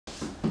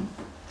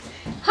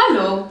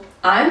Hello,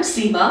 I'm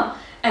Seema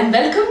and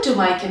welcome to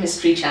my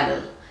chemistry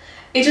channel.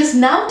 It is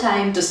now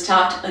time to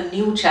start a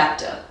new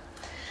chapter.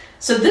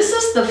 So this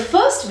is the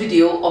first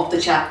video of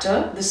the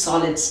chapter, the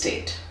solid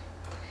state.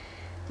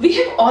 We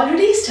have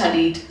already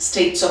studied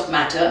states of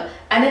matter,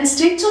 and in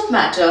states of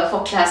matter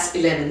for class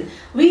 11,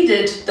 we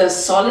did the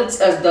solids,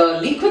 the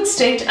liquid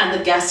state and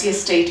the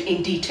gaseous state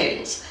in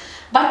details.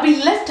 But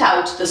we left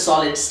out the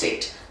solid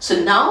state.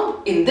 So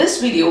now in this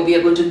video, we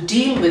are going to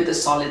deal with the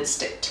solid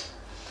state.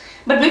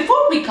 But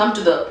before we come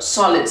to the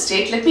solid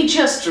state, let me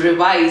just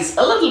revise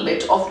a little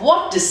bit of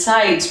what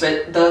decides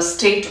the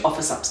state of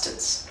a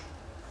substance.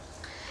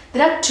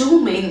 There are two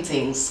main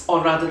things,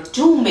 or rather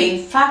two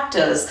main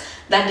factors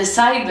that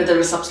decide whether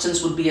a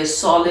substance would be a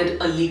solid,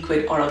 a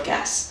liquid, or a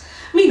gas.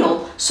 We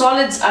know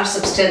solids are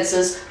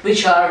substances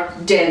which are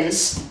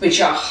dense,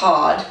 which are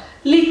hard.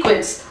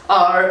 Liquids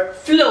are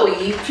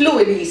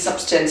fluidy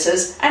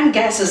substances, and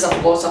gases of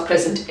course are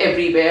present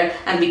everywhere,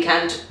 and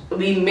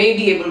we may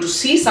be able to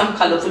see some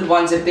colorful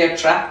ones if they are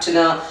trapped in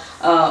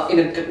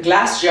a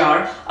glass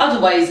jar.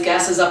 Otherwise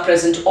gases are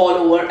present all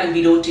over and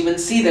we don't even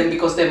see them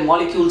because their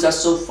molecules are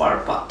so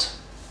far apart.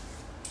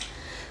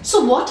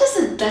 So what is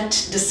it that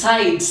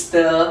decides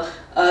the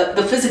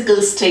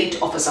physical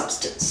state of a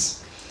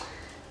substance?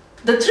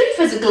 The three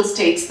physical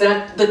states,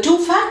 the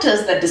two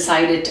factors that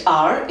decide it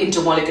are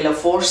intermolecular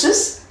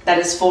forces, that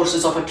is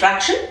forces of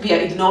attraction. We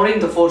are ignoring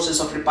the forces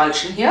of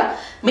repulsion here,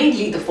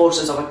 mainly the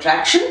forces of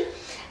attraction,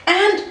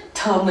 and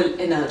thermal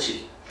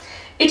energy.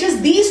 It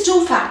is these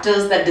two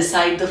factors that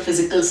decide the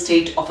physical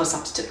state of a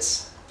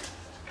substance.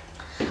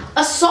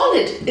 A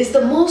solid is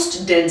the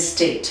most dense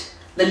state.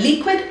 The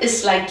liquid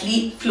is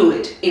slightly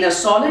fluid. In a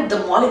solid, the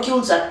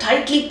molecules are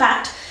tightly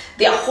packed.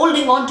 They are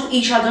holding on to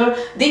each other.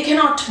 They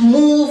cannot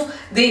move.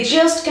 They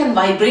just can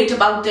vibrate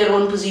about their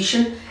own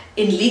position.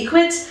 In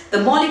liquids,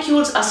 the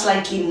molecules are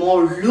slightly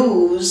more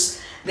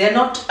loose. They are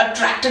not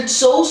attracted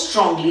so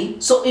strongly.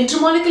 So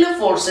intermolecular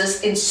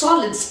forces in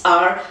solids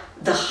are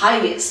the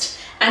highest.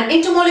 And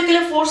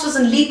intermolecular forces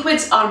in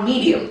liquids are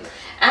medium.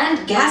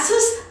 And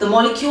gases, the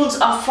molecules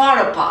are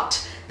far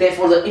apart.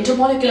 Therefore, the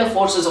intermolecular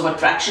forces of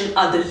attraction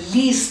are the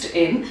least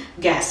in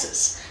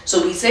gases.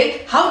 So we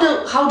say, how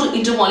do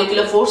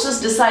intermolecular forces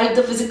decide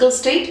the physical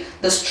state?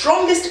 The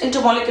strongest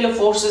intermolecular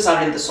forces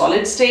are in the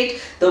solid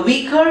state, the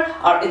weaker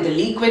are in the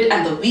liquid,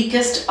 and the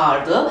weakest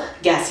are the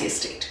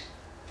gaseous state.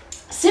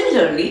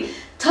 Similarly,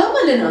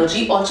 thermal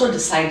energy also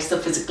decides the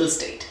physical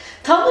state.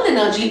 Thermal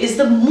energy is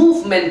the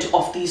movement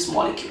of these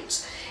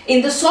molecules.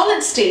 In the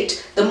solid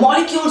state, the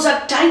molecules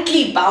are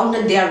tightly bound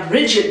and they are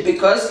rigid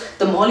because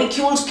the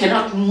molecules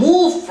cannot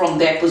move from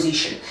their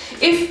position.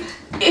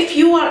 If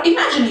you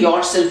imagine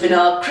yourself in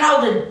a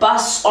crowded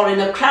bus or in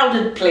a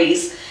crowded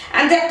place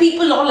and there are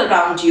people all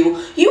around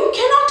you, you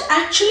cannot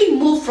actually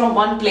move from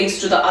one place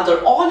to the other.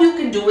 All you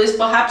can do is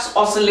perhaps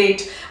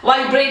oscillate,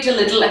 vibrate a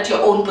little at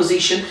your own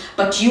position,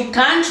 but you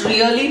can't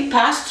really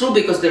pass through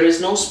because there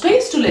is no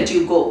space to let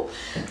you go.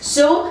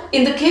 So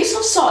in the case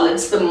of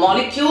solids, the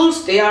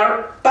molecules, they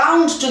are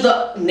bound to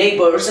the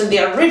neighbors and they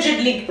are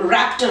rigidly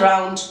wrapped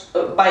around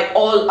by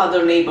all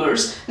other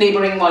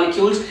neighboring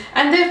molecules,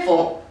 and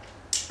therefore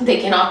they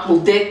cannot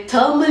move. Their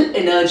thermal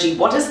energy.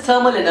 What is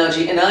thermal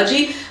energy?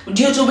 Energy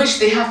due to which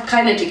they have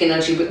kinetic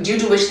energy, due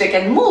to which they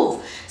can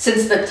move.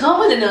 Since the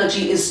thermal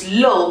energy is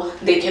low,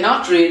 they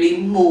cannot really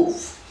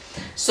move.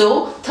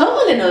 So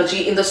thermal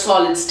energy in the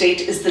solid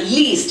state is the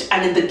least,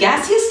 and in the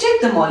gaseous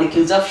state the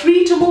molecules are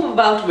free to move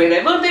about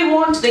wherever they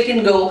want. They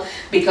can go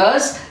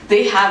because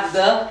they have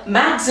the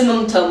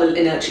maximum thermal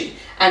energy.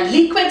 And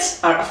liquids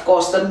are of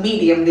course the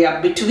medium. They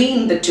are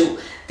between the two.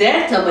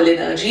 Their thermal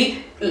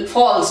energy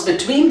falls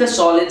between the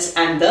solids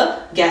and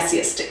the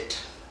gaseous state.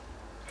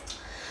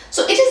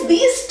 So it is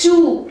these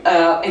two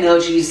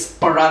energies,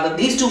 or rather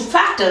these two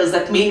factors,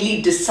 that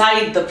mainly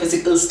decide the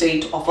physical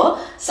state of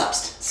a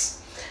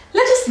substance.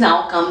 Let us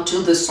now come to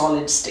the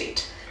solid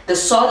state. The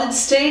solid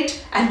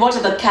state and what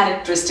are the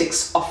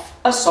characteristics of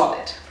a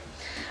solid.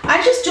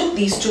 I just took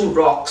these two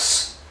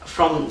rocks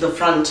from the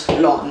front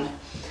lawn,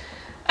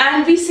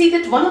 and we see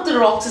that one of the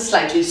rocks is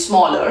slightly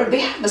smaller.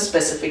 They have a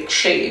specific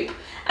shape.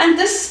 And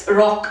this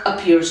rock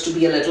appears to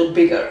be a little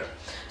bigger.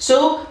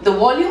 So the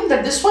volume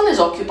that this one is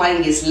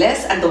occupying is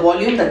less and the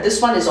volume that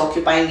this one is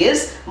occupying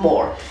is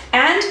more.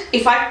 And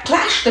if I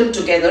clash them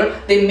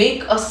together, they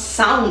make a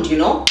sound, you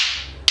know.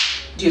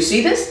 Do you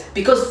see this?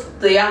 Because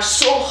they are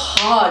so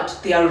hard,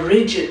 they are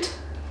rigid.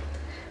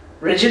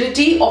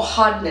 Rigidity or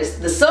hardness.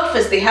 The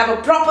surface, they have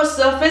a proper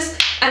surface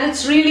and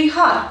it's really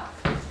hard.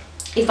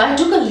 If I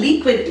took a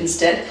liquid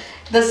instead,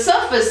 the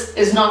surface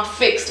is not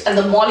fixed and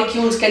the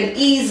molecules can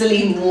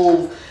easily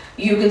move.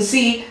 You can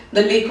see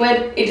the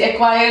liquid, it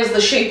acquires the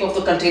shape of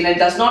the container. It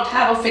does not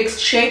have a fixed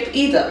shape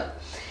either.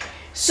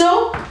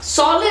 So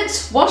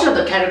solids, what are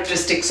the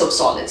characteristics of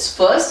solids?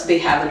 First, they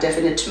have a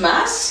definite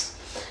mass,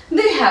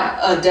 they have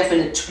a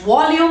definite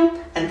volume,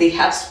 and they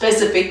have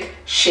specific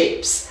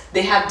shapes.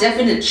 They have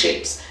definite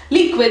shapes.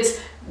 Liquids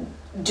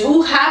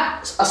do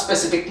have a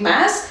specific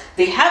mass,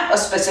 they have a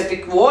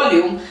specific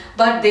volume,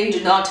 but they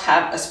do not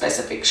have a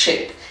specific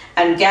shape.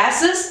 And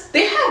gases,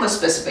 they have a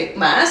specific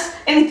mass.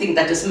 Anything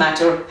that is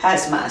matter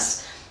has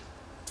mass,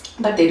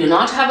 but they do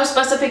not have a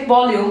specific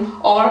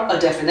volume or a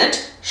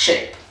definite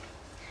shape.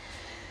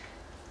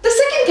 The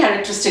second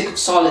characteristic of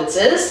solids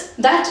is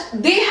that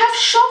they have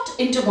short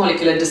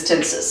intermolecular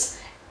distances.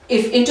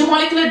 If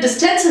intermolecular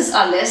distances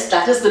are less,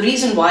 that is the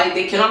reason why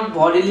they cannot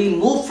bodily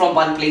move from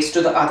one place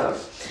to the other.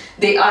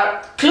 They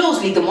are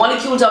closely, the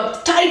molecules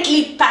are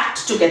tightly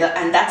packed together,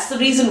 and that's the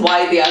reason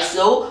why they are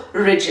so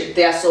rigid,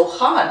 they are so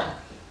hard.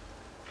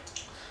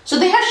 So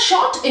they have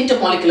short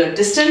intermolecular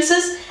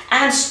distances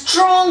and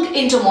strong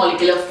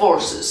intermolecular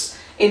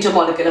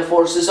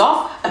forces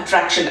of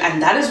attraction,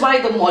 and that is why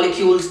the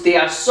molecules, they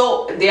are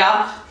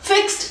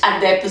fixed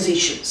at their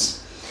positions.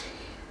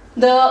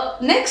 The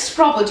next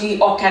property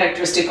or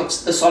characteristic of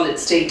the solid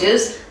state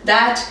is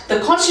that the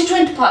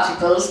constituent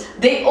particles,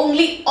 they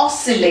only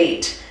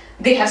oscillate.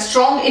 They have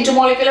strong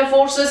intermolecular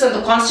forces, and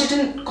the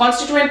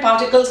constituent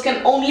particles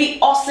can only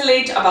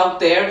oscillate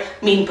about their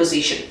mean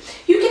position.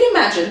 You can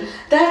imagine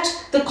that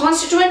the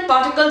constituent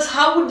particles,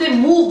 how would they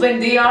move when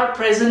they are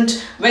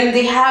present, when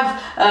they have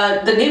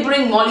the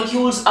neighboring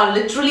molecules are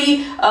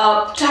literally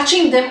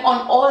touching them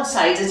on all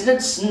sides.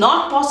 It's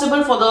not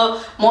possible for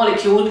the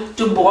molecule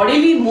to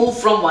bodily move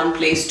from one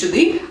place to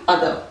the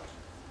other.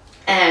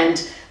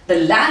 And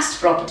the last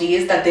property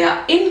is that they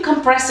are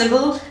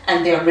incompressible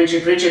and they are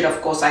rigid. Rigid, of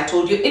course, I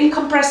told you.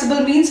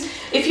 Incompressible means,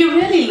 if you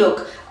really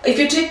look, if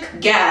you take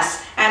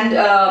gas and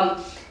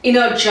in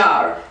a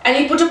jar and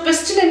you put a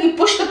piston and you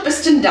push the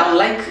piston down,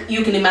 like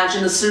you can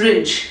imagine a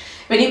syringe.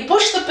 When you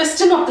push the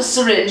piston of the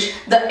syringe,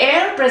 the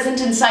air present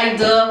inside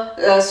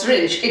the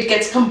syringe, it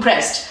gets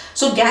compressed.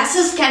 So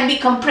gases can be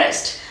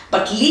compressed.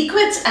 But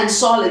liquids and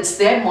solids,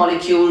 their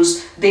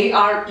molecules, they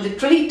are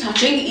literally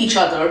touching each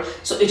other,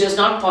 so it is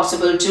not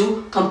possible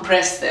to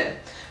compress them.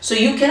 So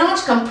you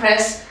cannot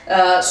compress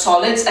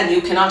solids and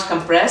you cannot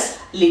compress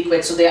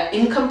liquids. So they are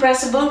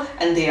incompressible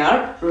and they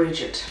are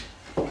rigid.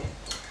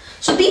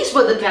 So these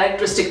were the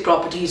characteristic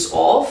properties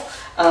of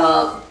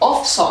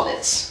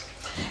solids.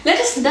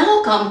 Let us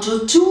now come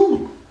to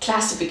two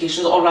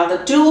classifications, or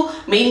rather two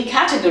main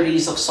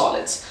categories of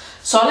solids.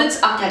 Solids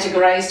are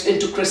categorized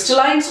into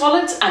crystalline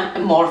solids and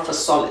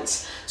amorphous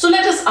solids. So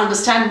let us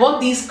understand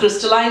what these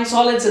crystalline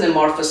solids and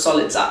amorphous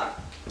solids are.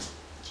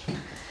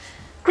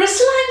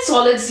 Crystalline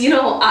solids,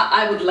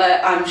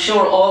 I'm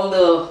sure all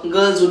the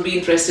girls would be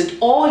interested.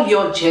 All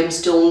your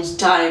gemstones,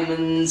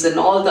 diamonds and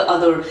all the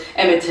other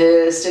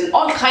amethyst and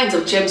all kinds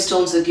of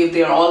gemstones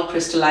they are all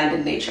crystalline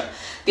in nature.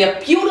 They are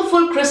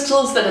beautiful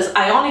crystals, that is,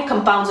 ionic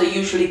compounds are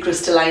usually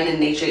crystalline in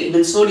nature.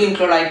 Even sodium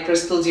chloride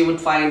crystals you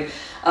would find,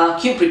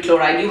 cupric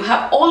chloride, you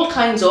have all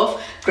kinds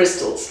of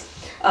crystals.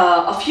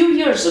 A few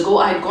years ago,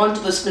 I had gone to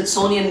the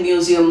Smithsonian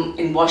Museum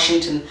in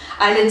Washington.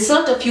 I'll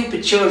insert a few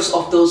pictures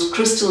of those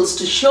crystals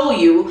to show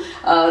you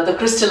the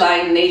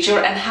crystalline nature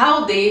and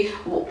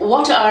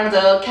what are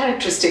the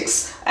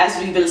characteristics as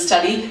we will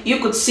study. You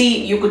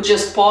could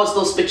just pause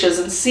those pictures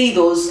and see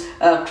those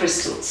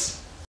crystals.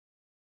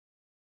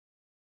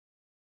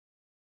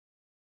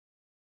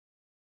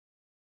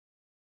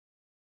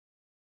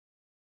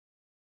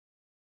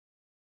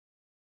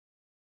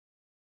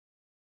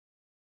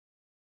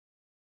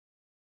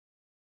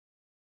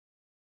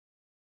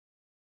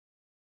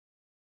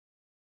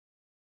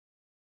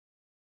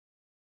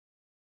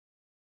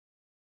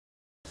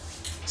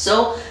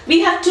 So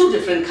we have two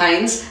different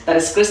kinds, that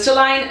is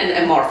crystalline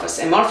and amorphous.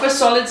 Amorphous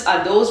solids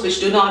are those which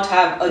do not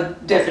have a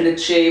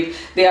definite shape.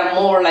 They are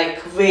more like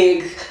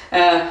vague,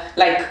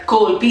 like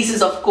coal,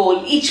 pieces of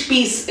coal. Each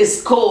piece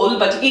is coal,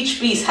 but each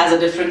piece has a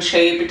different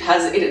shape.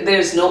 There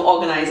is no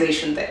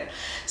organization there.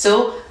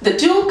 So the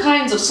two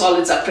kinds of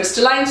solids are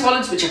crystalline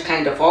solids, which are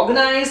kind of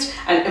organized,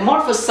 and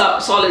amorphous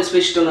solids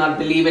which do not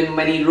believe in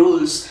many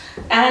rules,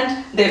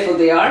 and therefore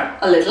they are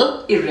a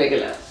little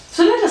irregular.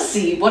 So let us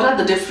see what are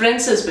the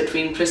differences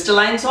between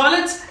crystalline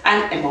solids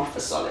and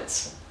amorphous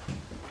solids.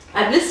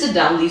 I've listed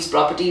down these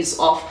properties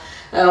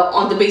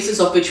on the basis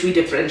of which we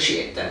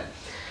differentiate them.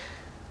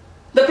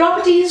 The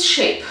property is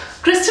shape.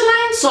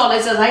 Crystalline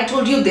solids, as I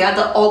told you, they are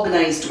the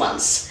organized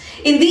ones.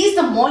 In these,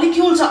 the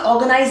molecules are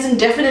organized in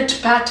definite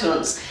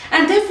patterns,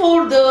 and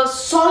therefore the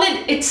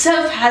solid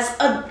itself has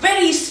a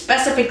very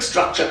specific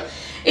structure.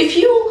 If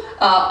you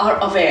are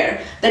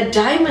aware that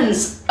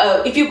diamonds,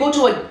 if you go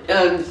to a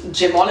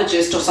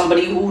gemologist or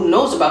somebody who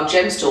knows about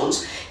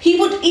gemstones,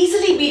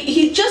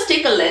 he'd just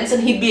take a lens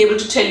and he'd be able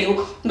to tell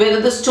you whether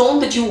the stone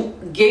that you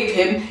gave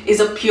him is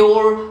a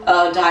pure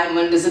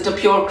diamond, is it a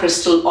pure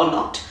crystal or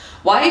not.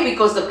 Why?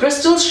 Because the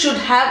crystals should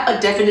have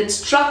a definite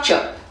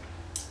structure.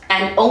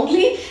 And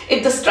only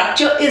if the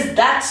structure is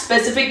that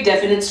specific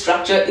definite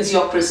structure is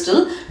your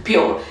crystal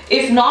pure.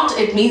 If not,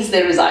 it means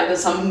there is either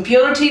some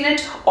impurity in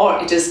it or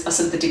it is a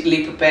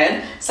synthetically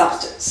prepared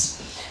substance.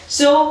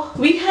 So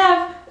we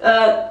have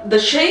the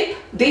shape.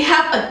 They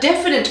have a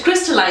definite,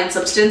 crystalline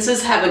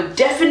substances have a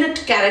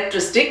definite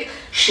characteristic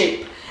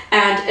shape.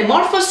 And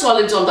amorphous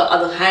solids, on the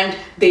other hand,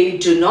 they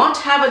do not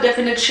have a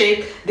definite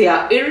shape. They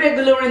are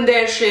irregular in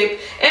their shape.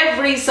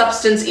 Every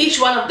substance,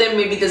 each one of them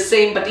may be the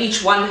same, but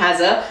each one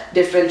has a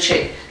different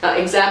shape. Now,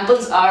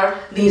 examples are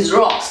these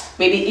rocks,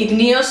 maybe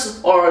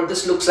igneous, or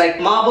this looks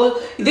like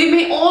marble. They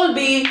may all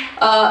be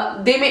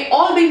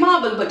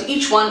marble, but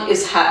each one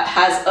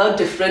has a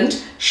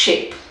different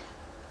shape.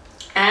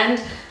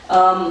 And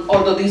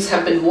although these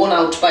have been worn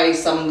out by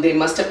some, they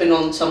must have been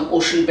on some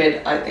ocean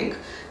bed, I think,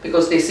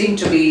 because they seem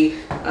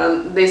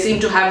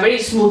to have very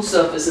smooth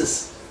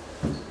surfaces.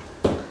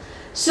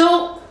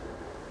 So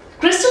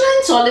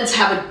crystalline solids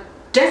have a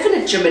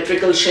definite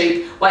geometrical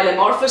shape, while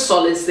amorphous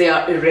solids, they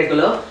are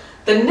irregular.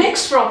 The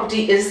next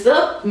property is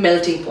the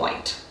melting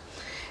point.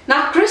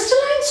 Now,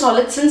 crystalline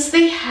solids, since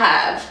they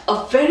have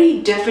a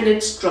very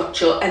definite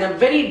structure and a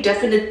very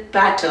definite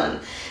pattern,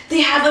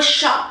 they have a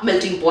sharp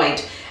melting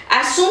point.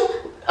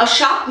 A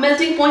sharp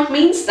melting point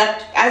means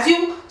that as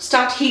you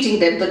start heating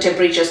them, the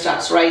temperature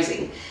starts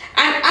rising.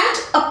 And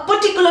at a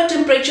particular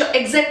temperature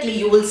exactly,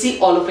 you will see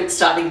all of it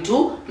starting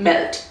to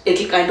melt.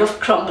 It'll kind of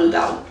crumble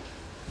down.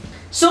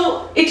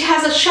 So it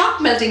has a sharp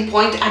melting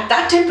point. At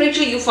that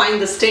temperature, you find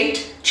the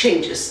state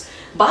changes.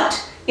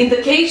 But in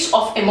the case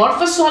of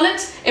amorphous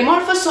solids,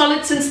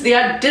 since they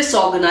are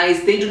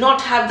disorganized, they do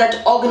not have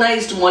that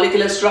organized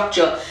molecular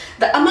structure.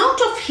 The amount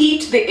of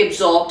heat they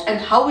absorb and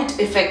how it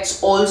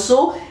affects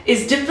also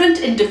is different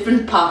in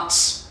different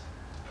parts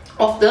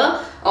of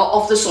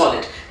the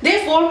solid.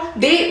 Therefore,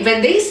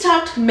 when they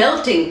start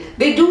melting,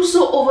 they do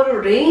so over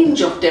a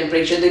range of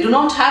temperature. They do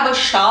not have a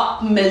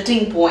sharp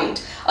melting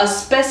point, a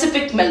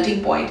specific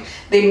melting point.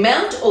 They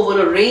melt over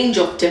a range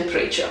of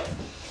temperature.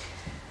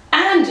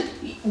 And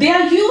they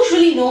are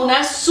usually known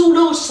as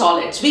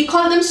pseudo-solids. We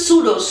call them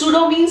pseudo.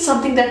 Pseudo means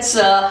something that's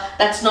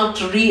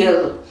not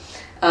real.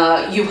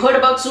 You've heard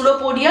about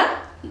pseudopodia?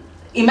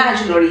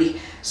 Imaginary.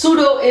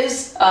 Pseudo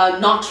is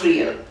not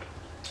real,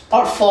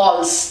 or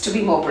false to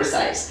be more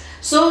precise.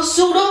 So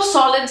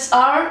pseudo-solids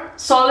are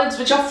solids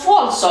which are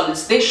false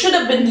solids. They should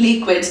have been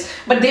liquids,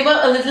 but they were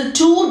a little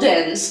too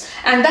dense,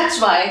 and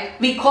that's why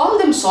we call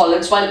them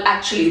solids while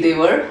actually they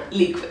were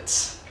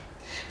liquids.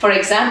 For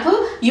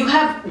example, you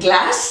have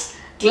glass.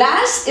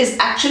 Glass is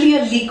actually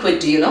a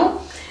liquid, you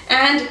know,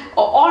 and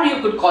or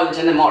you could call it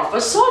an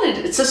amorphous solid.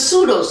 It's a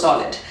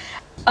pseudo-solid.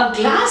 A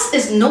glass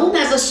is known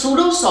as a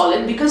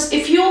pseudo-solid because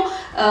if you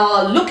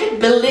look at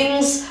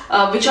buildings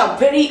which are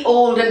very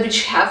old and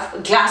which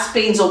have glass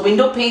panes or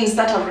window panes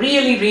that are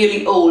really,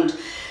 really old,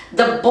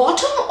 the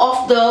bottom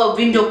of the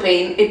window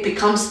pane, it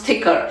becomes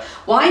thicker.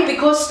 Why?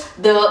 Because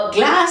the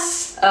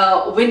glass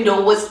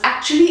window was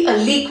actually a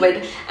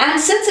liquid, and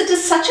since it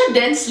is such a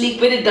dense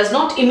liquid, it does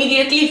not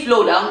immediately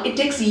flow down. It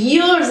takes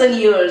years and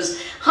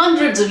years,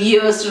 hundreds of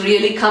years to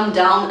really come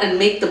down and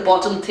make the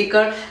bottom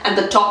thicker and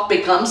the top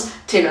becomes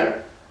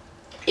thinner.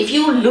 If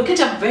you look at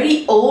a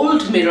very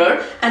old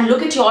mirror and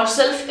look at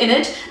yourself in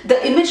it,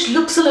 the image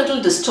looks a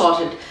little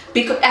distorted.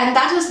 And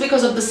that is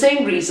because of the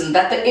same reason,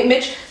 that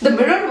the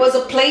mirror was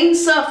a plain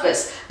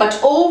surface, but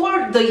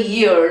over the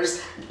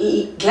years,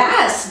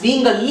 glass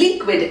being a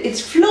liquid, it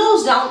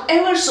flows down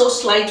ever so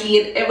slightly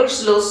and ever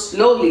so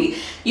slowly.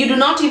 You do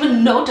not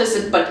even notice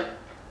it, but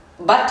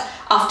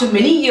after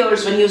many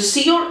years, when you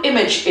see your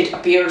image, it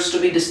appears to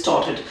be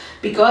distorted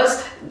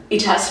because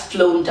it has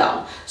flown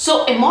down.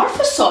 So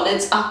amorphous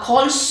solids are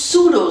called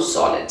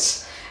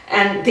pseudo-solids,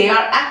 and they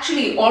are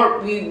actually, or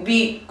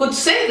we could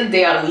say that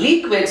they are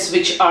liquids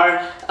which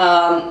are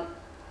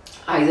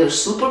either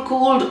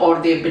supercooled,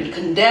 or they've been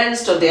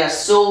condensed, or they are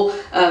so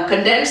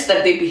condensed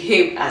that they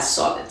behave as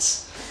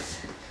solids.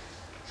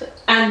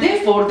 And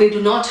therefore, they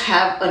do not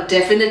have a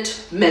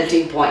definite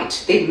melting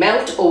point. They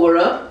melt over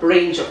a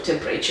range of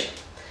temperature.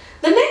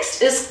 The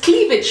next is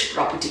cleavage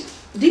property.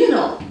 Do you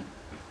know,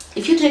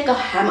 if you take a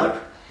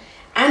hammer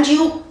and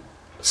you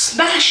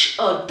smash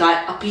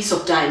a piece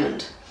of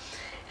diamond,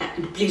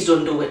 and please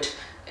don't do it.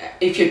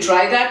 If you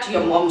try that,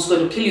 your mom's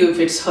going to kill you if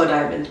it's her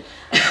diamond.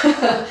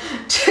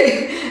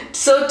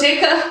 So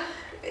take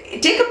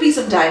a piece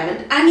of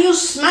diamond and you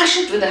smash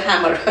it with a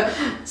hammer.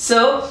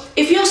 So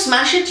if you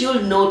smash it,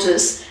 you'll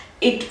notice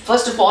it,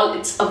 first of all,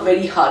 it's a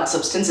very hard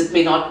substance. It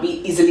may not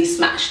be easily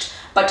smashed.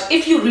 But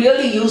if you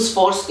really use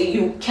force,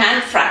 you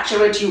can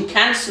fracture it, you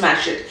can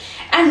smash it.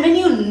 And when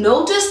you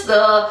notice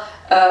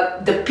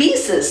the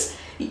pieces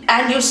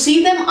and you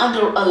see them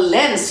under a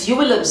lens, you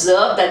will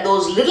observe that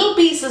those little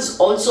pieces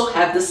also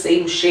have the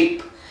same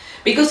shape.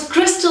 Because the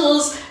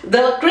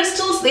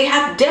crystals, they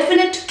have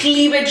definite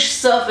cleavage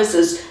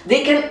surfaces.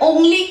 They can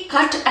only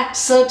cut at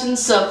certain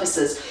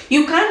surfaces.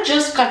 You can't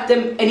just cut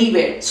them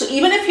anywhere. So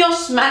even if you're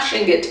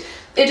smashing it,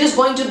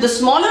 the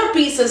smaller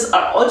pieces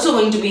are also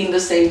going to be in the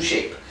same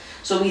shape.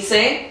 So we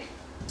say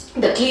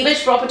the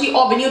cleavage property,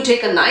 or when you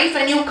take a knife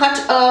and you cut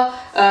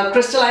a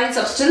crystalline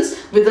substance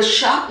with a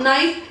sharp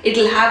knife, it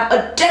will have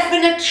a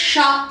definite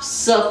sharp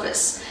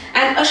surface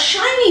and a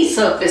shiny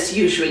surface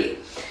usually.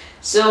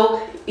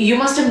 So You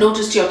must have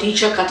noticed your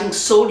teacher cutting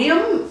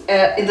sodium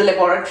in the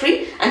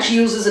laboratory, and she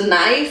uses a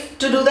knife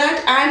to do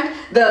that, and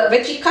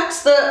when she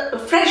cuts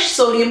the fresh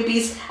sodium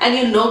piece, and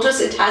you notice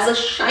it has a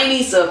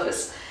shiny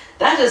surface.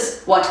 That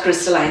is what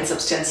crystalline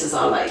substances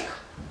are like.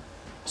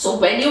 So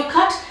when you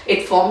cut,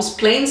 it forms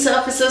plane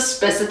surfaces,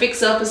 specific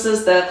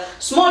surfaces. The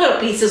smaller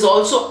pieces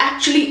also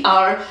actually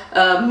are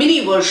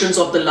mini versions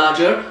of the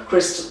larger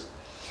crystal.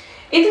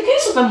 In the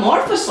case of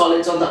amorphous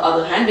solids, on the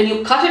other hand, when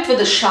you cut it with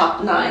a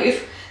sharp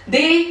knife,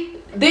 they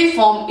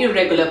form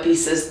irregular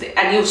pieces,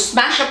 and you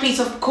smash a piece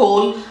of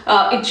coal,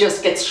 it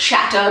just gets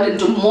shattered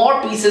into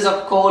more pieces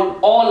of coal,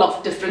 all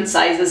of different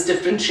sizes,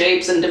 different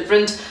shapes, and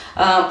different,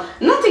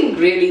 nothing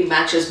really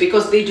matches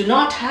because they do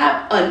not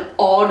have an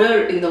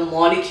order in the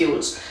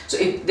molecules. So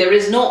if there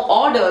is no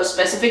order,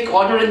 specific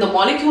order in the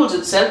molecules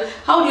itself,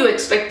 how do you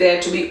expect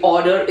there to be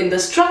order in the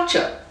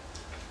structure?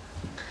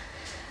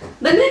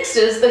 The next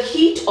is the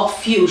heat of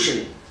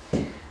fusion.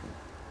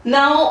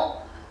 Now,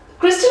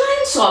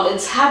 crystalline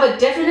solids have a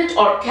definite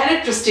or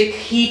characteristic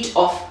heat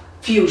of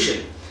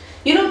fusion.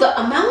 You know, the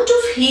amount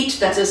of heat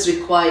that is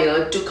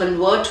required to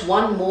convert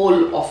 1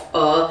 mole of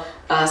a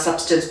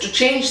substance, to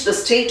change the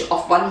state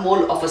of 1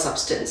 mole of a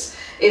substance,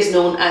 is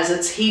known as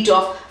its heat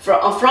of,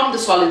 from the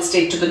solid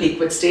state to the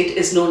liquid state,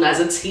 is known as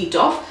its heat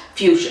of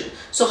fusion.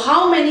 So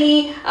how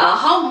many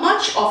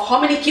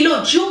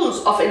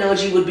kilojoules of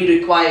energy would be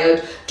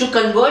required to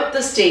convert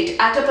the state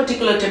at a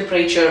particular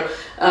temperature?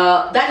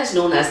 That is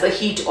known as the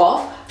heat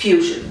of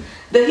fusion.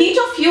 The heat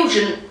of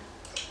fusion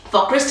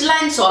for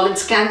crystalline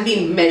solids can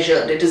be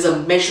measured. It is a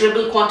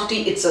measurable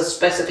quantity, it's a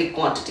specific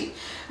quantity.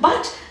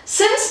 But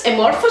since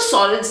amorphous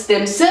solids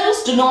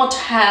themselves do not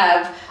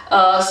have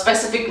a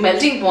specific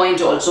melting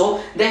point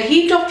also, the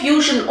heat of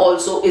fusion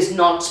also is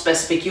not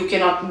specific. You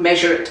cannot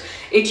measure it.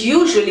 It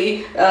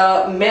usually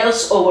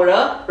melts over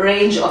a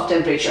range of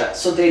temperature.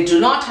 So they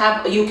do not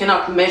have, you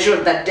cannot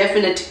measure that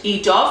definite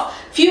heat of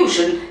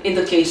fusion in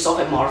the case of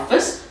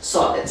amorphous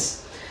solids.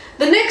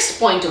 The next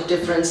point of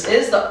difference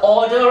is the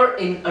order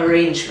in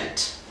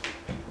arrangement.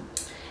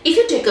 If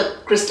you take a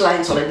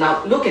crystalline solid,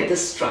 now look at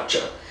this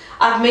structure.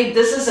 I've made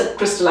this is a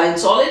crystalline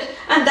solid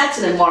and that's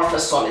an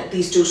amorphous solid,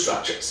 these two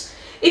structures.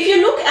 If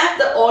you look at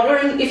the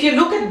ordering, if you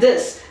look at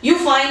this, you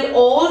find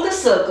all the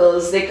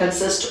circles, they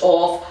consist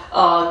of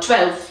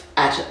 12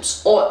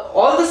 atoms.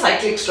 All the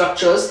cyclic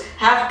structures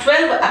have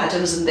 12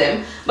 atoms in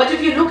them. But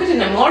if you look at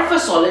an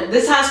amorphous solid,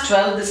 this has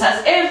 12, this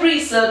has,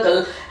 every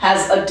circle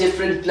has a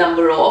different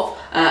number of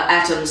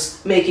atoms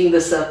making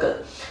the circle.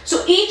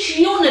 So each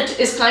unit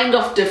is kind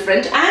of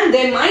different, and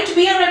there might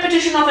be a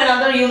repetition of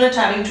another unit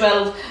having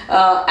 12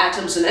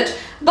 atoms in it,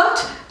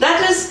 but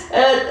that is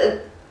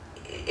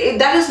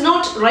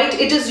not right.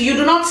 It is, you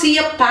do not see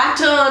a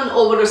pattern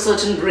over a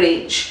certain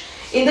range.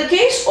 In the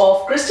case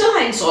of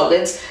crystalline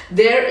solids,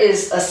 there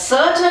is a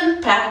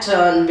certain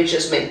pattern which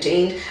is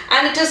maintained,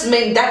 and it is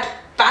that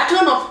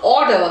pattern of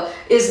order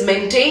is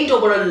maintained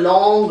over a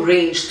long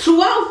range.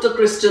 Throughout the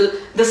crystal,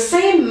 the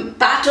same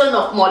pattern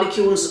of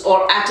molecules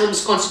or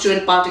atoms,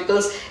 constituent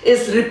particles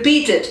is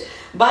repeated.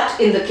 But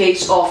in the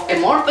case of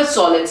amorphous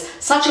solids,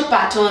 such a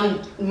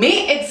pattern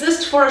may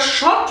exist for a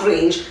short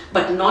range,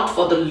 but not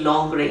for the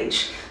long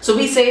range. So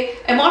we say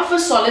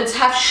amorphous solids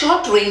have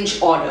short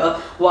range order,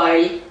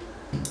 while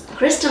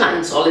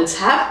crystalline solids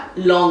have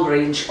long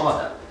range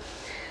order.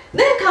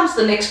 Then comes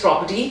the next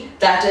property,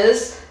 that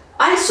is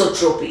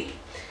isotropy.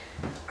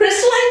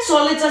 Crystalline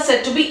solids are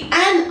said to be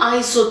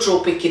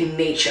anisotropic in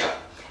nature,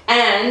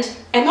 and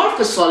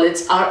amorphous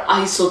solids are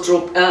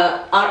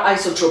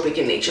isotropic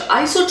in nature.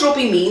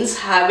 Isotropy means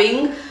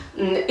having,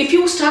 if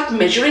you start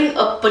measuring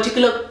a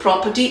particular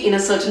property in a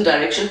certain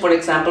direction, for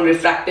example,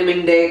 refractive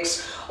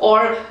index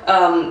or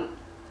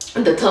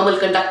the thermal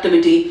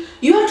conductivity,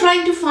 you are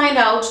trying to find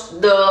out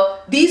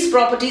these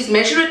properties,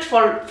 measure it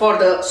for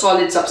the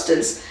solid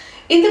substance.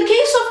 In the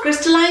case of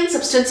crystalline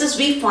substances,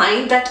 we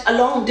find that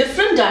along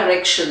different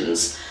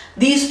directions,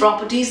 these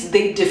properties,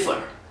 they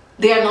differ.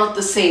 They are not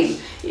the same.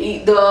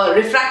 The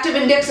refractive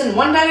index in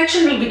one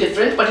direction will be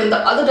different, but in the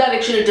other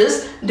direction it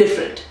is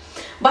different.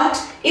 But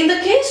in the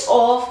case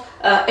of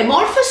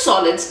amorphous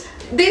solids,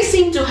 they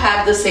seem to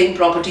have the same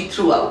property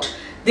throughout.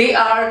 They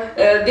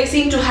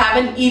seem to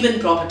have an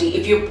even property.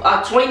 If you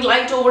are throwing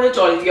light over it,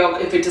 or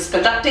if it is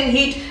conducting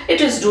heat,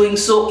 it is doing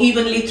so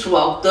evenly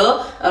throughout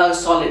the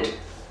solid.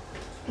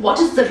 What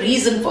is the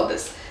reason for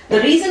this? The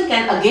reason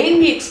can again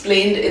be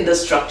explained in the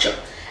structure.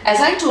 As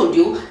I told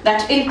you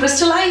that in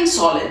crystalline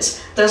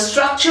solids, the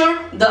structure,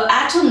 the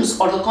atoms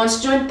or the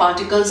constituent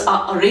particles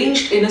are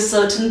arranged in a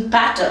certain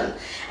pattern.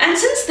 And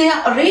since they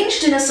are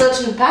arranged in a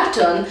certain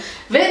pattern,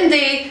 when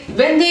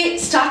they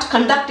start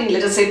conducting,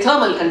 let us say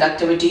thermal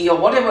conductivity or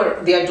whatever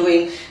they are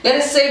doing, let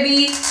us say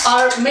we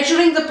are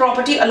measuring the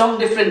property along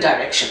different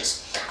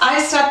directions.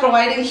 I start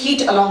providing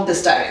heat along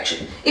this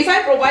direction. If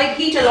I provide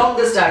heat along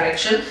this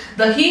direction,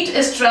 the heat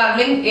is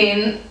traveling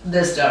in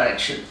this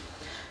direction.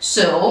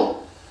 So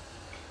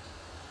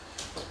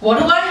what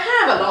do I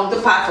have along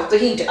the path of the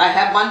heat? I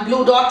have one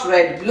blue dot,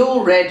 red,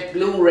 blue, red,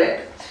 blue,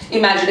 red,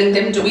 imagining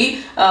them to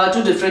be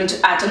two different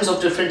atoms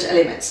of different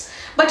elements.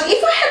 But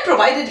if I had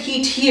provided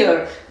heat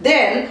here,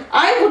 then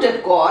I would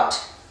have got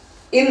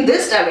in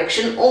this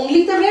direction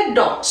only the red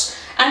dots,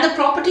 and the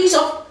properties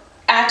of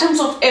atoms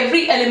of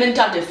every element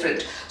are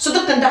different. So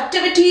the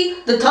conductivity,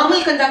 the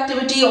thermal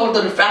conductivity or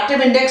the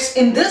refractive index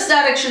in this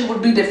direction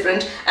would be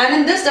different, and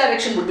in this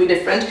direction would be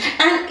different.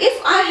 And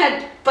if I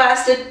had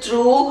passed it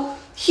through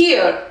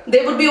here,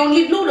 there would be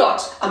only blue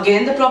dots.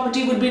 Again, the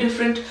property would be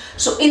different.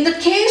 So in the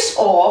case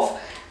of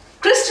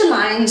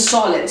crystalline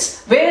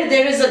solids, where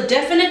there is a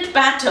definite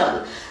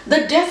pattern,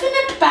 the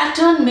definite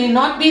pattern may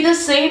not be the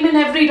same in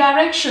every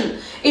direction.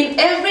 In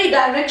every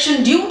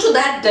direction, due to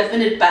that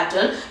definite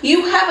pattern,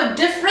 you have a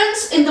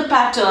difference in the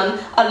pattern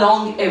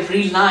along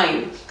every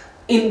line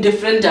in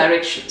different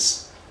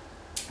directions.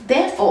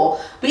 Therefore,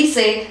 we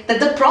say that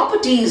the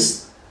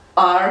properties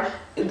are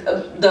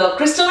the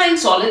crystalline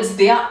solids,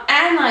 they are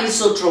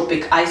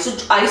anisotropic.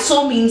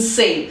 Iso means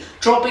same.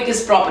 Tropic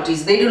is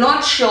properties. They do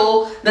not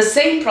show the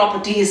same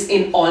properties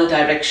in all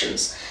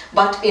directions.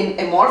 But in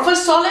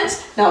amorphous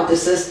solids, now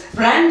this is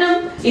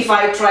random. If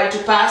I try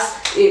to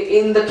pass,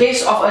 in the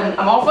case of an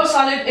amorphous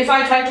solid, if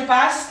I try to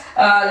pass,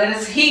 let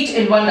us heat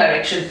in one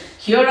direction.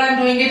 Here I am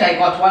doing it, I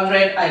got one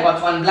red, I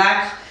got one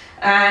black.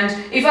 And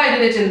if I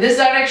did it in this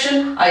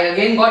direction, I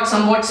again got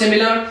somewhat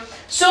similar.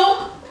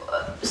 So,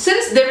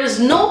 since there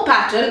is no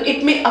pattern,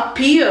 it may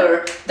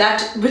appear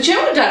that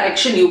whichever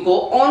direction you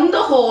go, on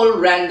the whole,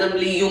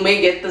 randomly, you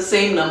may get the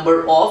same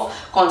number of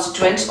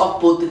constituents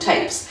of both the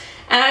types,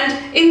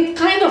 and in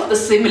kind of the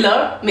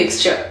similar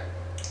mixture.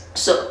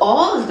 So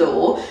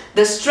although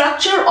the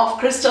structure of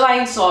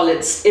crystalline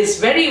solids is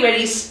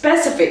very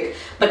specific,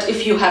 but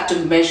if you have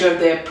to measure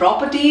their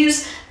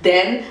properties,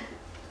 then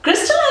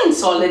crystalline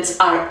solids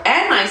are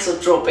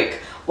anisotropic,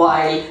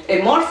 while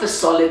amorphous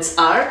solids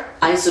are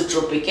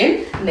isotropic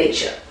in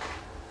nature.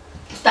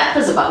 That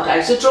was about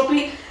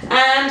isotropy,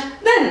 and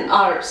then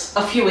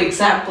a few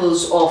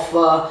examples of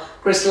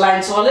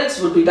crystalline solids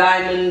would be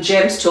diamond,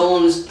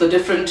 gemstones, the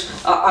different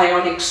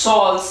ionic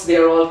salts. They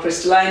are all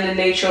crystalline in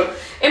nature.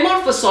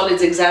 Amorphous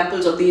solids,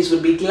 examples of these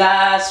would be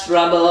glass,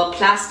 rubber,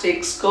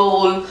 plastics,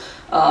 coal.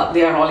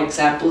 They are all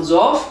examples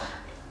of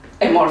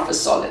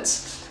amorphous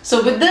solids.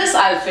 So with this,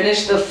 I'll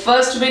finish the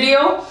first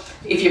video.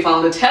 If you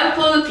found it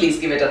helpful, please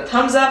give it a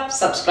thumbs up,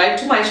 subscribe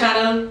to my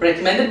channel,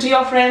 recommend it to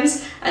your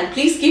friends, and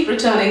please keep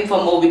returning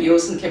for more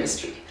videos in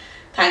chemistry.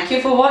 Thank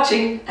you for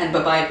watching, and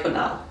bye-bye for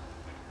now.